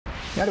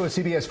Now to a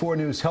CBS 4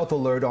 News health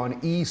alert on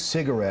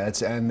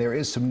e-cigarettes, and there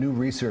is some new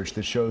research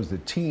that shows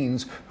that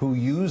teens who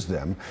use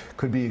them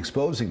could be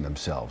exposing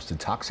themselves to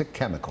toxic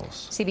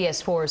chemicals.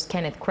 CBS 4's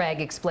Kenneth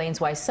explains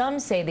why some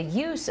say the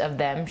use of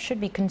them should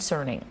be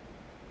concerning.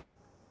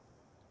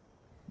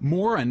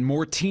 More and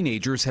more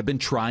teenagers have been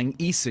trying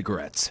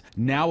e-cigarettes.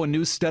 Now a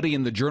new study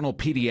in the journal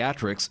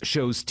Pediatrics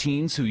shows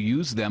teens who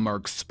use them are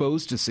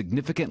exposed to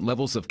significant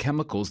levels of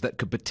chemicals that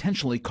could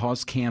potentially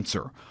cause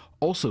cancer,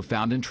 also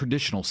found in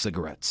traditional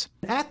cigarettes.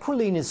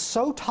 Acrolein is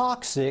so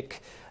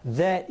toxic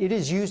that it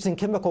is used in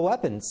chemical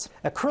weapons.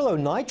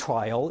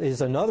 Acrylonitrile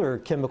is another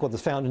chemical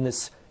that's found in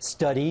this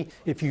study.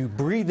 If you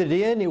breathe it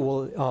in, it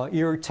will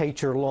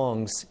irritate your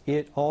lungs.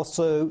 It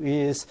also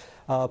is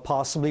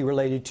possibly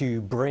related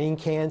to brain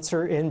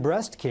cancer and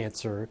breast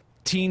cancer.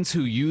 Teens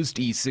who used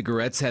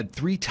e-cigarettes had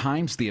 3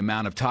 times the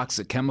amount of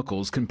toxic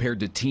chemicals compared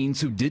to teens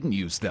who didn't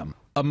use them.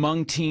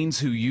 Among teens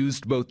who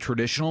used both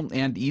traditional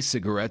and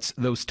e-cigarettes,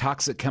 those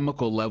toxic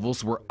chemical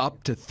levels were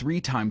up to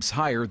 3 times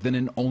higher than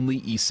in only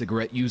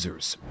e-cigarette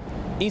users.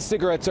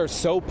 E-cigarettes are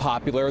so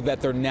popular that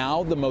they're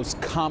now the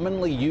most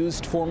commonly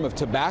used form of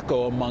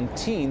tobacco among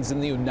teens in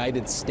the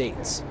United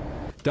States.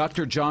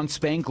 Dr. John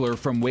Spangler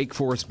from Wake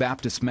Forest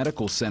Baptist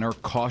Medical Center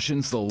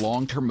cautions the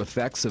long-term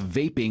effects of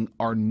vaping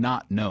are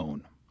not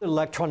known.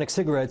 Electronic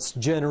cigarettes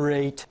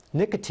generate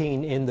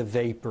nicotine in the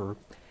vapor,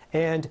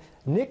 and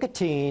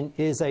nicotine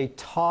is a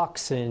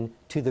toxin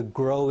to the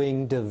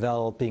growing,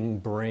 developing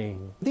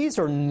brain. These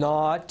are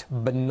not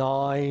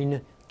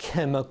benign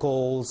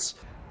chemicals.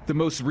 The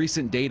most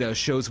recent data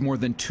shows more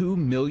than 2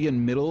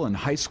 million middle and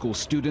high school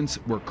students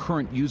were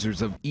current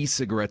users of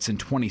e-cigarettes in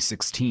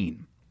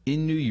 2016.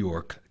 In New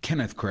York,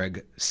 Kenneth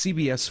Craig,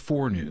 CBS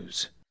 4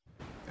 News.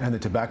 And the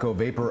Tobacco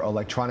Vapor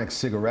Electronic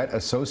Cigarette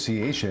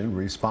Association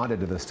responded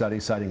to the study,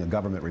 citing a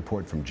government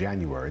report from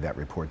January. That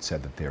report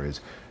said that there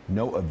is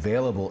no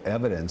available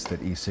evidence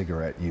that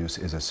e-cigarette use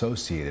is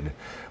associated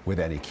with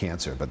any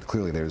cancer. But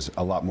clearly there's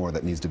a lot more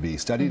that needs to be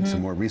studied.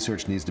 Some more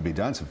research needs to be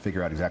done to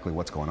figure out exactly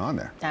what's going on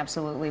there.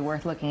 Absolutely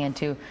worth looking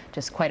into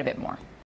just quite a bit more.